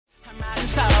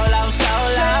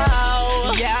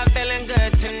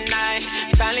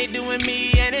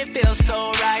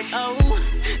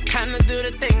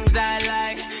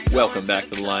Welcome back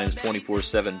to the Lions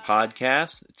 24/7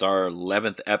 podcast. It's our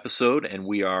 11th episode, and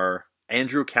we are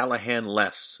Andrew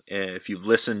Callahan-less. If you've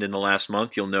listened in the last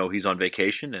month, you'll know he's on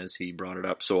vacation, as he brought it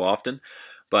up so often.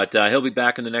 But he'll be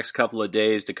back in the next couple of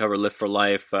days to cover Lift for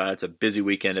Life. It's a busy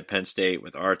weekend at Penn State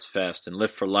with Arts Fest and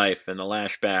Lift for Life and the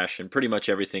Lash Bash and pretty much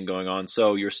everything going on.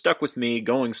 So you're stuck with me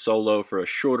going solo for a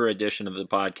shorter edition of the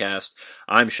podcast.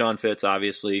 I'm Sean Fitz,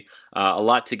 obviously. A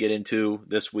lot to get into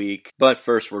this week. But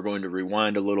first, we're going to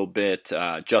rewind a little bit.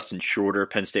 Justin Shorter,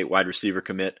 Penn State wide receiver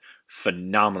commit.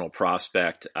 Phenomenal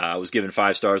prospect. Was given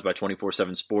 5 stars by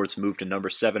 24/7 Sports. Moved to number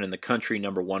 7 in the country,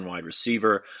 number 1 wide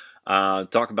receiver.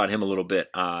 Talk about him a little bit.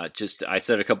 I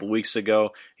said a couple weeks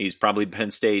ago, he's probably Penn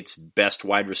State's best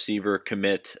wide receiver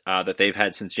commit that they've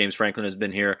had since James Franklin has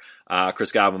been here.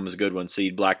 Chris Godwin was a good one.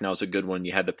 Seed Blacknell's a good one.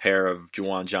 You had the pair of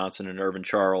Juwan Johnson and Irvin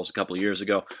Charles a couple of years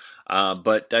ago.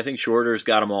 But I think Shorter's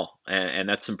got them all. And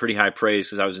that's some pretty high praise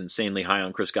because I was insanely high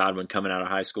on Chris Godwin coming out of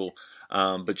high school.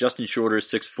 But Justin Shorter,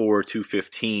 6'4",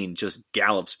 215, just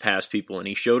gallops past people, and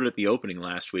he showed it at the opening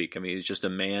last week. I mean, he's just a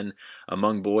man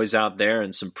among boys out there,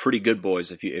 and some pretty good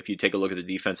boys if you take a look at the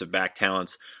defensive back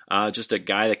talents. Just a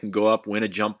guy that can go up, win a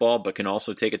jump ball, but can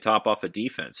also take a top off a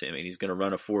defense. I mean, he's going to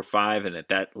run a 4.5, and at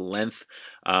that length,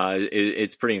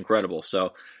 it's pretty incredible.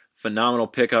 So, phenomenal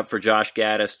pickup for Josh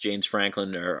Gaddis. James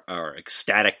Franklin are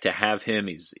ecstatic to have him.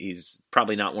 He's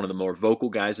probably not one of the more vocal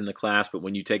guys in the class, but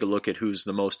when you take a look at who's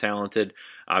the most talented,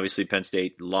 obviously Penn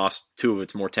State lost 2 of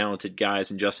its more talented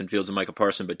guys in Justin Fields and Micah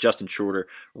Parsons, but Justin Shorter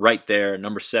right there,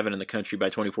 number 7 in the country by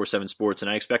 24/7 Sports, and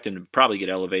I expect him to probably get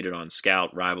elevated on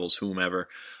Scout, Rivals, whomever.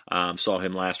 Saw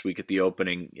him last week at the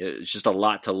opening. It's just a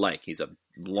lot to like. He's a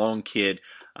long kid.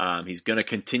 He's going to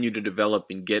continue to develop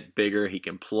and get bigger. He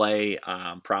can play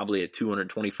probably at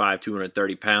 225,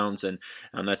 230 pounds, and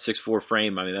on that 6'4"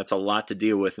 frame, I mean, that's a lot to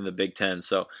deal with in the Big Ten.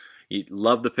 So you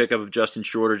love the pickup of Justin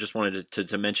Shorter. Just wanted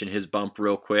to mention his bump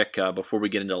real quick before we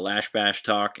get into Lash Bash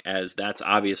talk, as that's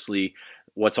obviously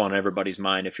what's on everybody's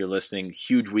mind if you're listening.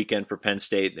 Huge weekend for Penn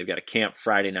State. They've got a camp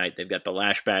Friday night. They've got the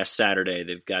Lash Bash Saturday.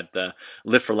 They've got the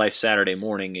Lift for Life Saturday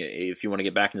morning if you want to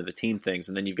get back into the team things.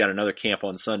 And then you've got another camp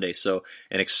on Sunday. So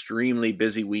an extremely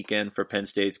busy weekend for Penn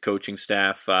State's coaching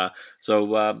staff.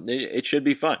 It should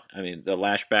be fun. I mean, the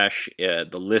Lash Bash, the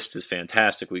list is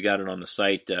fantastic. We got it on the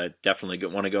site. Definitely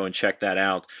want to go and check that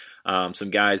out. Some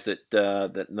guys that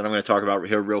I'm going to talk about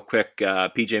here real quick.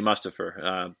 P.J.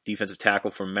 Mustipher, defensive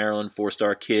tackle from Maryland, 4-star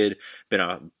kid, been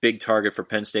a big target for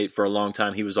Penn State for a long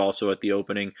time. He was also at the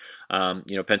opening.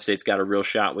 Penn State's got a real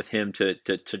shot with him to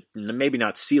maybe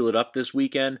not seal it up this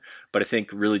weekend, but I think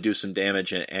really do some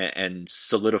damage and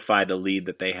solidify the lead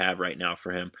that they have right now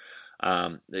for him.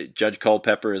 Judge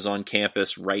Culpepper is on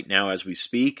campus right now as we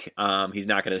speak. He's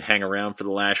not going to hang around for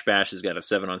the Lash Bash. He's got a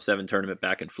 7-on-7 tournament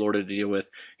back in Florida to deal with.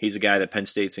 He's a guy that Penn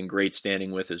State's in great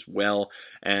standing with as well.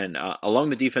 And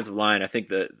along the defensive line, I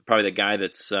think probably the guy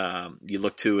that's you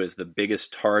look to as the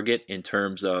biggest target in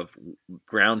terms of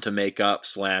ground to make up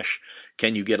 /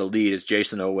 can you get a lead is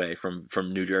Jason Oweh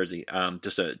from New Jersey.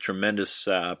 Just a tremendous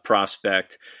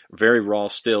prospect, very raw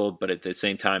still, but at the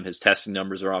same time his testing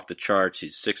numbers are off the charts.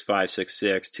 He's 6'5",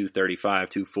 6'6", 235,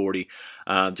 240.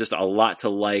 Just a lot to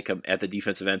like at the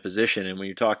defensive end position. And when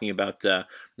you're talking about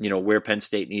where Penn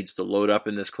State needs to load up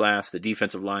in this class, the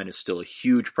defensive line is still a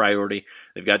huge priority.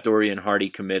 They've got Dorian Hardy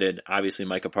committed. Obviously,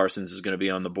 Micah Parsons is going to be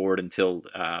on the board until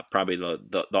probably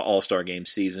the All-Star game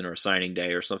season or signing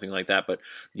day or something like that. But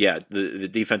yeah, the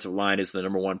defensive line is the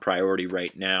number 1 priority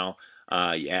right now.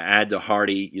 Add to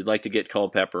Hardy, you'd like to get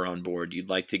Culpepper on board. You'd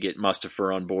like to get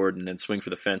Mustipher on board and then swing for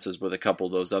the fences with a couple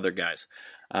of those other guys.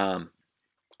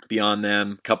 Beyond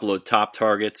them, a couple of top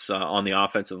targets on the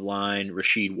offensive line,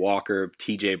 Rasheed Walker,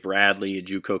 T.J. Bradley, a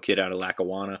JUCO kid out of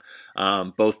Lackawanna.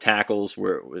 Both tackles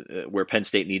where Penn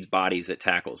State needs bodies at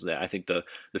tackles. I think the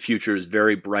future is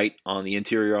very bright on the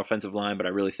interior offensive line, but I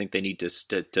really think they need to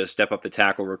step up the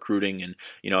tackle recruiting. And,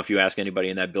 if you ask anybody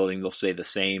in that building, they'll say the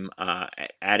same.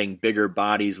 Adding bigger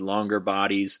bodies, longer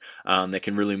bodies that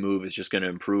can really move is just going to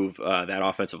improve that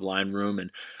offensive line room.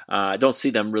 And I don't see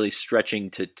them really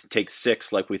stretching to take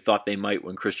 6 like we thought they might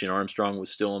when Christian Armstrong was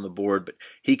still on the board, but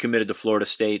he committed to Florida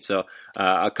State. So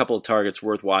a couple of targets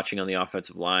worth watching on the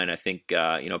offensive line. I think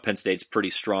Penn State's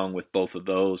pretty strong with both of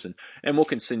those, and we'll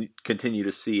continue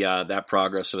to see that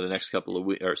progress over the next couple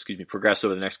of progress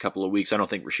over the next couple of weeks. I don't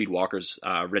think Rasheed Walker's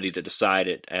ready to decide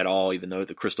it at all, even though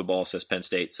the crystal ball says Penn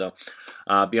State. So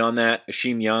beyond that,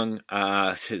 Ashim Young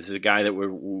is a guy that we're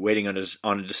waiting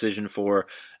on a decision for.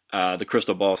 The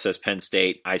crystal ball says Penn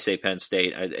State. I say Penn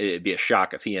State. It'd be a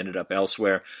shock if he ended up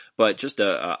elsewhere, but just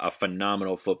a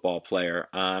phenomenal football player.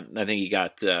 I think he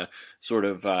got sort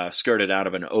of skirted out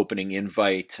of an opening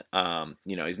invite.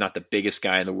 He's not the biggest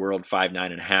guy in the world,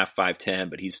 5'9.5", 5'10",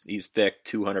 but he's thick,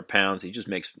 200 pounds. He just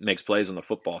makes plays on the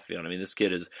football field. I mean, this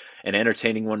kid is an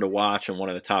entertaining one to watch and one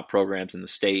of the top programs in the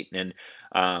state. And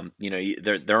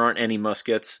there aren't any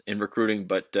muskets in recruiting,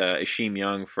 but Isheem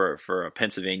Young for a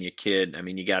Pennsylvania kid, I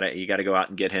mean, you gotta go out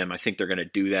and get him. I think they're going to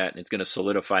do that, and it's going to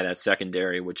solidify that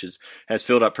secondary, which has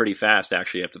filled up pretty fast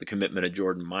actually after the commitment of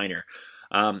Jordan Minor.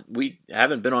 We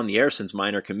haven't been on the air since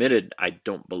Minor committed, I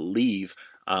don't believe.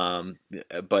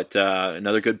 But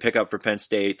another good pickup for Penn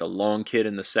State. The long kid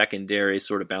in the secondary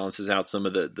sort of balances out some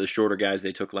of the shorter guys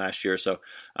they took last year. So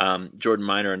Jordan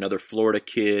Minor, another Florida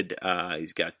kid.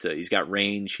 He's got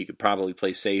range. He could probably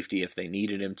play safety if they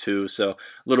needed him to. So a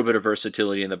little bit of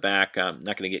versatility in the back. I'm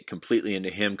not going to get completely into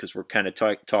him because we're kind of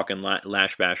talking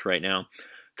Lash Bash right now.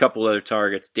 A couple other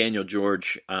targets. Daniel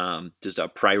George, just a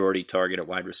priority target at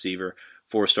wide receiver.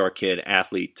 4-star kid,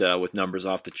 athlete with numbers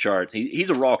off the charts. He's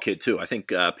a raw kid too. I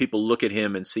think people look at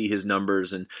him and see his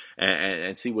numbers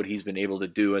and see what he's been able to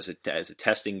do as a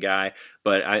testing guy.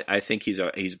 But I think he's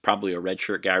probably a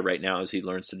redshirt guy right now as he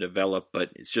learns to develop. But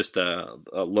it's just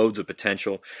loads of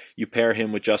potential. You pair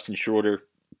him with Justin Shorter,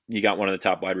 you got one of the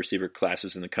top wide receiver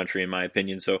classes in the country, in my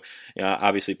opinion. So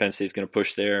obviously Penn State's going to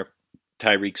push there.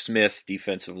 Tyreek Smith,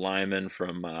 defensive lineman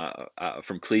from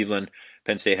Cleveland.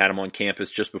 Penn State had him on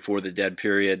campus just before the dead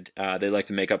period. They like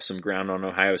to make up some ground on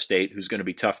Ohio State, who's going to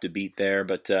be tough to beat there.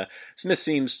 But Smith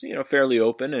seems fairly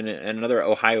open, and another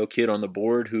Ohio kid on the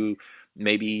board who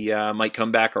maybe might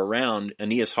come back around.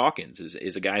 Aeneas Hawkins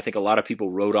is a guy I think a lot of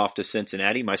people wrote off to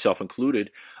Cincinnati, myself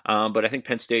included. But I think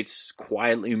Penn State's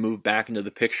quietly moved back into the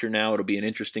picture now. It'll be an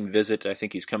interesting visit. I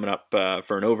think he's coming up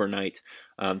for an overnight.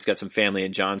 He's got some family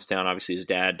in Johnstown. Obviously, his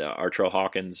dad, Artrell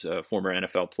Hawkins, former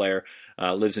NFL player,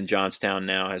 lives in Johnstown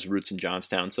now, has roots in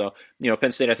Johnstown. So,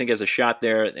 Penn State, I think, has a shot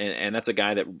there, and that's a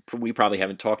guy that we probably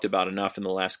haven't talked about enough in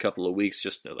the last couple of weeks.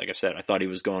 Just like I said, I thought he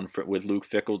was going with Luke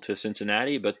Fickell to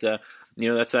Cincinnati, but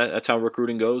that's how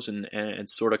recruiting goes, and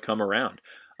it's sort of come around.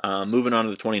 Moving on to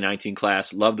the 2019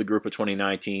 class, love the group of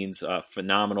 2019s.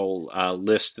 Phenomenal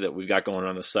list that we've got going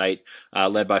on the site,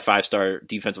 led by 5-star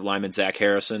defensive lineman Zach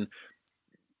Harrison.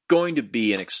 Going to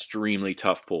be an extremely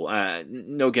tough pull.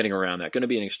 No getting around that. Going to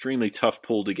be an extremely tough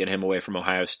pull to get him away from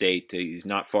Ohio State. He's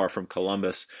not far from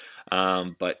Columbus.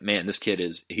 But man, this kid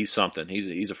he's something.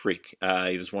 He's a freak.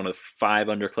 He was one of 5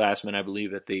 underclassmen, I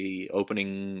believe, at the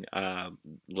opening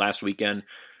last weekend.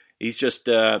 He's just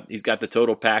he's got the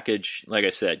total package. Like I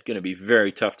said, going to be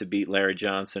very tough to beat Larry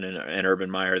Johnson and Urban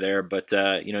Meyer there. But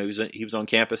he was on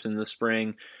campus in the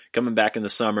spring, coming back in the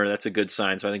summer. That's a good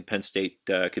sign. So I think Penn State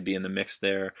could be in the mix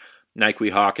there.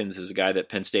 Nyquil Hawkins is a guy that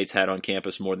Penn State's had on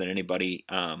campus more than anybody.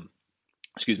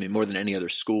 More than any other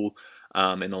school.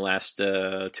 In the last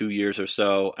 2 years or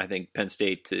so. I think Penn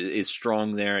State is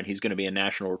strong there, and he's going to be a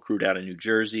national recruit out of New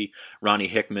Jersey. Ronnie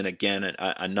Hickman, again,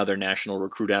 another national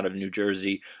recruit out of New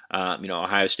Jersey.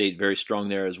 Ohio State very strong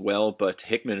there as well, but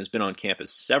Hickman has been on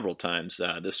campus several times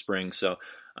this spring, so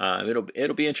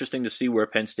it'll be interesting to see where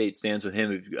Penn State stands with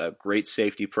him. A great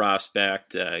safety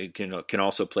prospect, can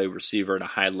also play receiver at a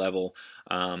high level.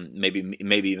 Maybe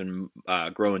even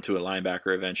grow into a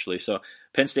linebacker eventually. So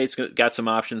Penn State's got some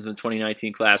options in the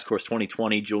 2019 class. Of course,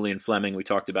 2020, Julian Fleming, we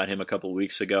talked about him a couple of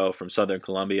weeks ago from Southern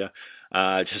Columbia.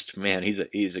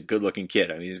 He's a good-looking kid.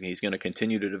 I mean, he's going to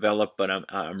continue to develop, but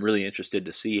I'm really interested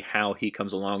to see how he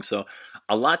comes along. So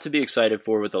a lot to be excited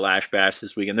for with the Lash Bash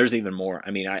this week, and there's even more.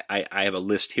 I mean, I have a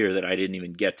list here that I didn't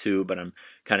even get to, but I'm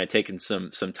kind of taking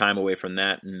some time away from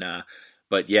that, and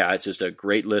but yeah, it's just a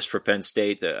great list for Penn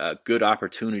State, a good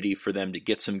opportunity for them to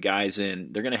get some guys in.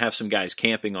 They're going to have some guys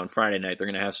camping on Friday night. They're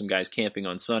going to have some guys camping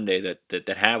on Sunday that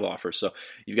have offers. So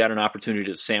you've got an opportunity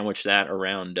to sandwich that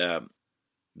around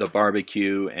the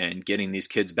barbecue and getting these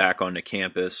kids back onto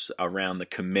campus, around the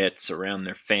commits, around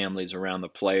their families, around the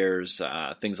players,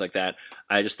 things like that.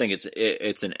 I just think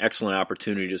it's an excellent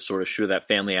opportunity to sort of show that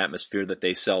family atmosphere that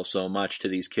they sell so much to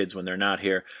these kids when they're not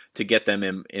here, to get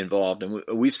them involved. And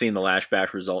we've seen the Lash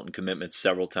Bash result in commitments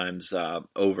several times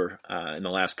over in the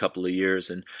last couple of years.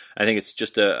 And I think it's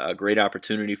just a great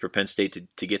opportunity for Penn State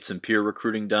to get some peer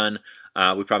recruiting done.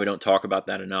 We probably don't talk about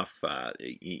that enough.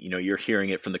 You're hearing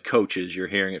it from the coaches, you're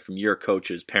hearing it from your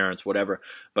coaches, parents, whatever.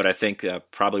 But I think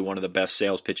probably one of the best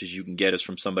sales pitches you can get is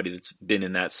from somebody that's been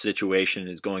in that situation,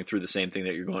 is going through the same thing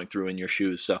that you're going through in your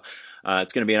shoes. So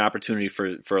it's going to be an opportunity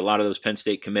for a lot of those Penn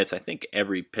State commits. I think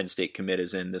every Penn State commit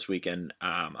is in this weekend.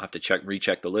 I'll have to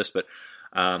recheck the list, but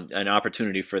an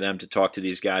opportunity for them to talk to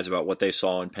these guys about what they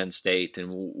saw in Penn State and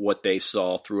what they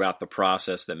saw throughout the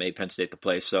process that made Penn State the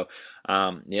place. So,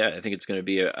 I think it's going to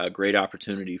be a great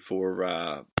opportunity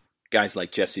for guys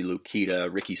like Jesse Luketa,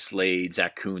 Ricky Slade,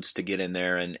 Zach Kuntz to get in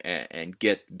there and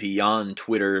get beyond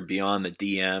Twitter, beyond the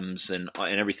DMs and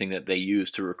everything that they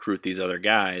use to recruit these other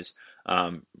guys.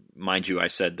 Mind you, I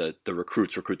said that the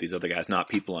recruits recruit these other guys, not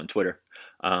people on Twitter.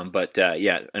 But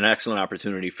an excellent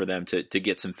opportunity for them to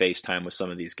get some face time with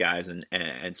some of these guys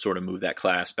and sort of move that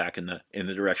class back in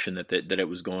the direction that it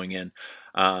was going in.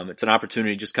 It's an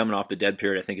opportunity just coming off the dead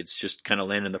period. I think it's just kind of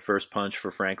landing the first punch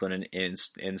for Franklin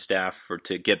and staff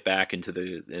to get back into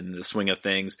the swing of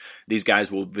things. These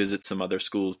guys will visit some other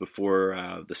schools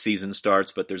before the season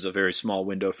starts, but there's a very small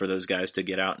window for those guys to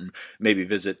get out and maybe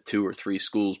visit 2 or 3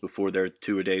 schools before their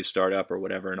 2-a-days start up or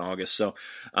whatever in August. So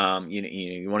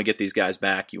you want to get these guys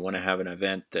back. You want to have an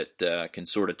event that can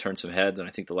sort of turn some heads, and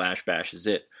I think the Lash Bash is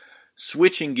it.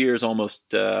 Switching gears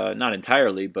almost, not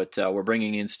entirely, but we're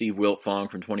bringing in Steve Wiltfong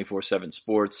from 24/7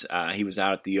 Sports. He was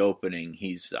out at the opening.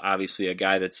 He's obviously a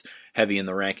guy that's heavy in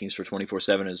the rankings for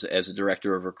 24/7 as a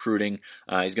director of recruiting.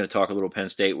 He's going to talk a little Penn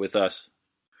State with us.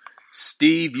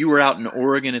 Steve, you were out in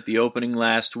Oregon at the opening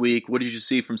last week. What did you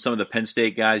see from some of the Penn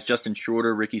State guys? Justin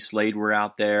Shorter, Ricky Slade were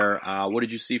out there. What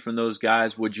did you see from those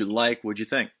guys? What'd you like? What'd you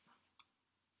think?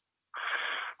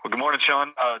 Well, good morning,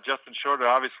 Sean. Justin Shorter,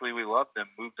 obviously we loved him.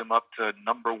 Moved him up to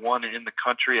number 1 in the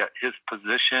country at his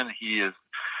position. He is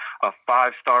a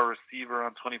 5-star receiver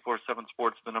on 24/7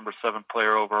 Sports, the number 7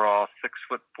 player overall,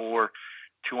 6'4",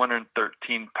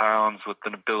 213 pounds with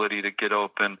an ability to get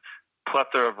open,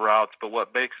 plethora of routes. But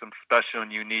what makes him special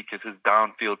and unique is his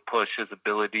downfield push, his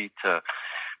ability to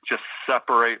just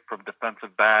separate from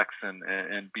defensive backs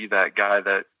and be that guy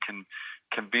that can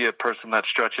be a person that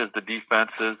stretches the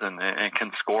defenses and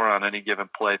can score on any given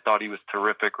play. Thought he was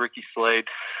terrific. Ricky Slade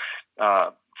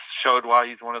showed why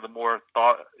he's one of the more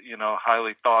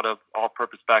highly thought of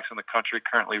all-purpose backs in the country.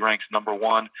 Currently ranks number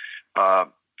 1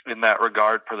 in that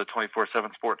regard for the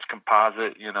 24/7 Sports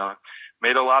composite.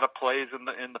 Made a lot of plays in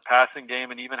the passing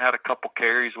game and even had a couple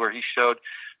carries where he showed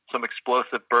some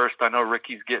explosive burst. I know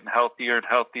Ricky's getting healthier and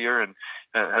healthier and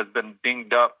has been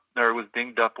was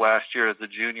dinged up last year as a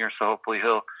junior, so hopefully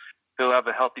he'll have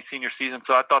a healthy senior season.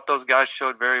 So I thought those guys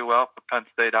showed very well for Penn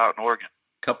State out in Oregon.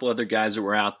 A couple other guys that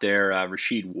were out there,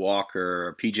 Rasheed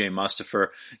Walker, PJ Mustipher,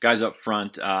 guys up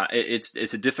front.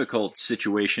 It's a difficult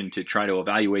situation to try to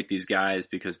evaluate these guys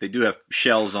because they do have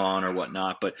shells on or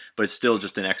whatnot, but it's still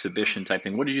just an exhibition type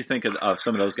thing. What did you think of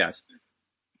some of those guys?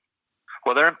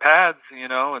 Well, they're in pads,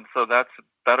 and so that's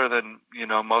better than,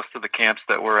 most of the camps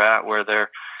that we're at where they're,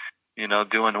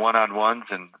 doing one-on-ones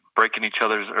and breaking each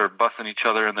other's or busting each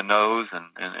other in the nose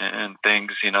and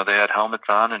things. They had helmets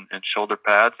on and shoulder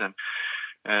pads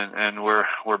and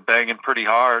we're banging pretty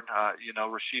hard.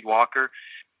 Rasheed Walker,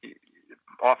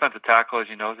 offensive tackle, as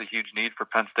you know, is a huge need for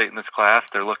Penn State in this class.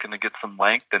 They're looking to get some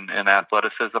length and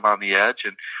athleticism on the edge.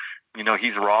 And,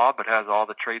 he's raw, but has all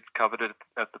the traits coveted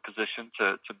at the position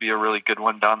to be a really good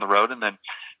one down the road. And then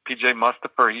PJ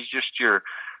Mustipher, he's just your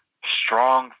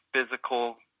strong,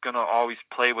 physical, going to always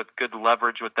play with good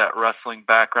leverage with that wrestling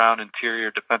background, interior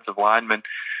defensive lineman.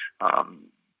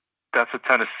 That's a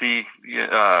Tennessee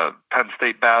Penn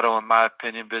State battle, in my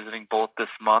opinion, visiting both this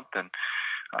month. And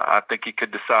I think he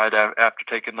could decide after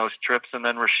taking those trips. And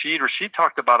then Rasheed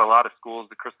talked about a lot of schools.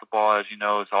 The crystal ball, as you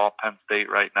know, is all Penn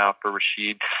State right now for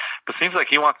Rasheed. But it seems like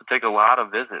he wants to take a lot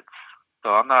of visits. So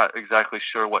I'm not exactly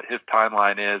sure what his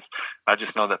timeline is. I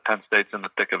just know that Penn State's in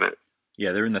the thick of it.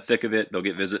 Yeah, they're in the thick of it. They'll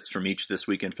get visits from each this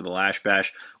weekend for the Lash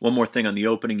Bash. One more thing on the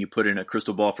opening, you put in a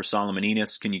crystal ball for Solomon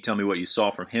Enis. Can you tell me what you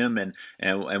saw from him and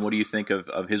what do you think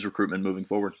of his recruitment moving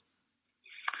forward?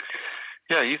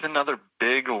 Yeah, he's another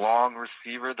big, long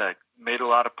receiver that made a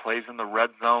lot of plays in the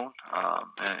red zone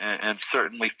and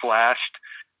certainly flashed.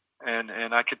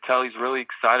 And I could tell he's really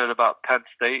excited about Penn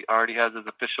State. Already has his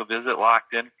official visit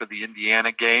locked in for the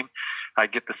Indiana game. I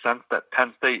get the sense that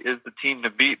Penn State is the team to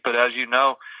beat. But as you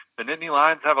know, the Nittany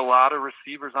Lions have a lot of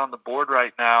receivers on the board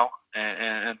right now,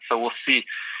 and so we'll see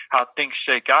how things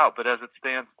shake out. But as it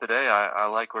stands today, I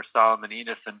like where Solomon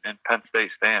Enis and Penn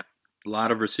State stand. A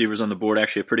lot of receivers on the board.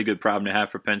 Actually, a pretty good problem to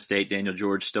have for Penn State. Daniel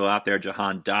George still out there.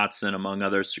 Jahan Dotson, among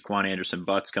others. Saquon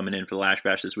Anderson-Butts coming in for the Lash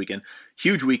Bash this weekend.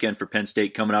 Huge weekend for Penn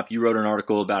State coming up. You wrote an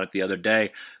article about it the other day,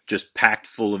 just packed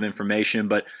full of information.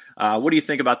 But what do you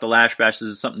think about the Lash Bash? This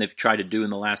is something they've tried to do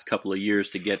in the last couple of years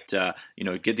to get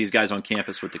these guys on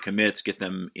campus with the commits, get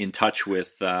them in touch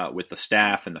with the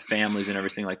staff and the families and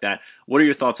everything like that. What are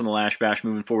your thoughts on the Lash Bash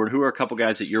moving forward? Who are a couple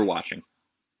guys that you're watching?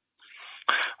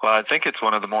 Well, I think it's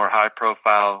one of the more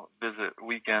high-profile visit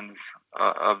weekends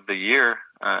the year,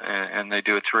 and they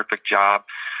do a terrific job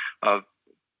of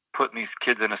putting these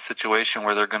kids in a situation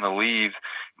where they're going to leave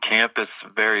campus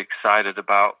very excited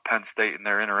about Penn State and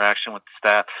their interaction with the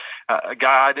staff. A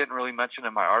guy I didn't really mention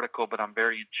in my article, but I'm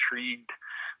very intrigued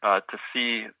to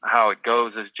see how it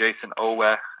goes, is Jason Owe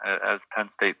as Penn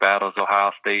State battles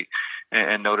Ohio State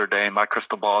and Notre Dame. My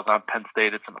crystal ball is on Penn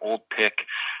State. It's an old pick.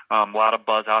 A lot of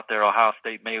buzz out there. Ohio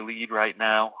State may lead right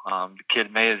now. The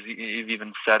kid may have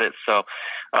even said it. So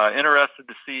interested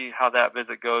to see how that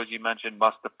visit goes. You mentioned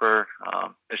Mustipher.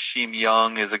 Ashim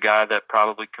Young is a guy that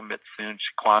probably commits soon.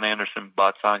 Shaquan Anderson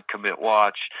butts on commit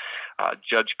watch.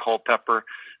 Judge Culpepper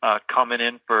coming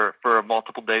in for a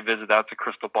multiple-day visit. That's a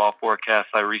crystal ball forecast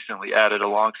I recently added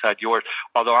alongside yours.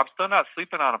 Although I'm still not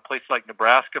sleeping on a place like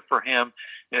Nebraska for him,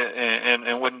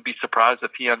 and wouldn't be surprised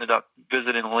if he ended up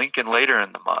visiting Lincoln later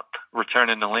in the month,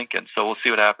 returning to Lincoln. So we'll see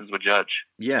what happens with Judge.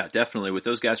 Yeah, definitely. With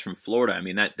those guys from Florida, I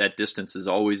mean, that distance is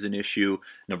always an issue.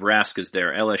 Nebraska's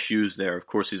there. LSU's there. Of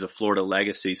course, he's a Florida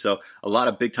legacy. So a lot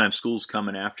of big-time schools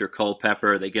coming after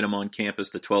Culpepper. They get him on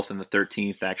campus the 12th and the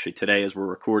 13th. Actually, today as we're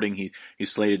recording,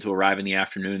 he's slated to arrive in the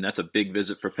afternoon. That's a big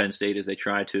visit for Penn State as they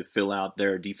try to fill out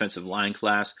their defensive line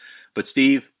class. But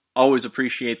Steve, always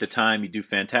appreciate the time. You do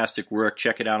fantastic work.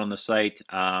 Check it out on the site.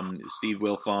 Steve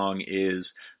Wilfong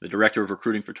is the director of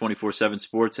recruiting for 24/7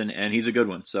 Sports, and he's a good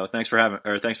one. So thanks for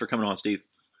coming on, Steve.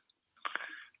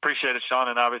 Appreciate it, Sean,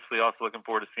 and obviously also looking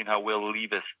forward to seeing how Will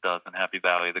Levis does in Happy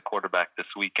Valley, the quarterback this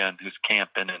weekend, who's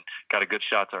camping and got a good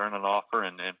shot to earn an offer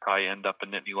and probably end up a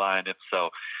Nittany Lion if so.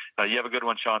 You have a good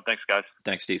one, Sean. Thanks, guys.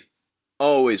 Thanks, Steve.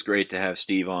 Always great to have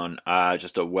Steve on.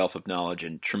 Just a wealth of knowledge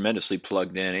and tremendously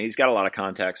plugged in. And he's got a lot of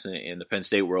contacts in the Penn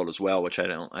State world as well, which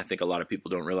I think a lot of people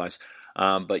don't realize.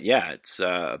 But yeah, it's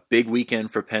a big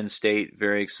weekend for Penn State.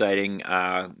 Very exciting.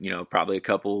 Probably a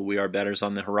couple We Are Betters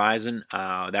on the horizon.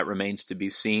 That remains to be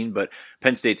seen. But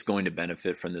Penn State's going to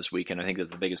benefit from this weekend. I think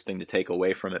that's the biggest thing to take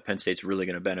away from it. Penn State's really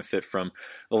going to benefit from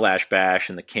the Lash Bash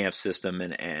and the camp system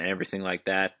and everything like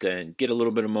that, and get a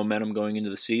little bit of momentum going into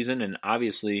the season. And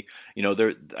obviously,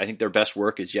 I think their best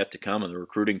work is yet to come on the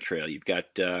recruiting trail. You've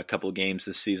got a couple of games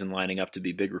this season lining up to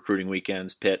be big recruiting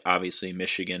weekends. Pitt, obviously,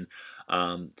 Michigan.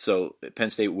 So Penn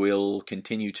State will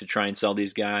continue to try and sell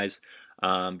these guys,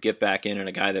 get back in, and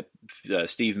a guy that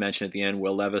Steve mentioned at the end,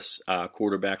 Will Levis,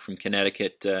 quarterback from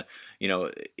Connecticut.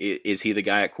 Is he the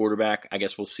guy at quarterback? I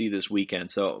guess we'll see this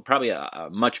weekend. So probably a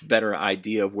much better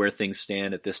idea of where things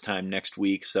stand at this time next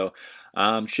week. So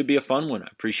should be a fun one. I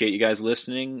appreciate you guys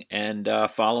listening and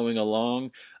following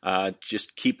along.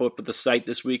 Just keep up with the site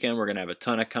this weekend. We're going to have a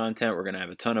ton of content. We're going to have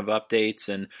a ton of updates,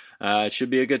 and it should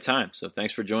be a good time. So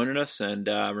thanks for joining us, and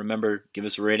remember, give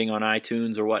us a rating on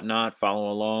iTunes or whatnot.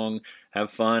 Follow along, have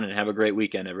fun, and have a great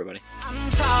weekend, everybody.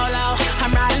 I'm solo,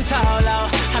 I'm riding solo,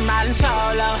 I'm riding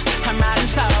solo, I'm riding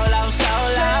solo,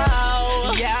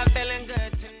 yeah.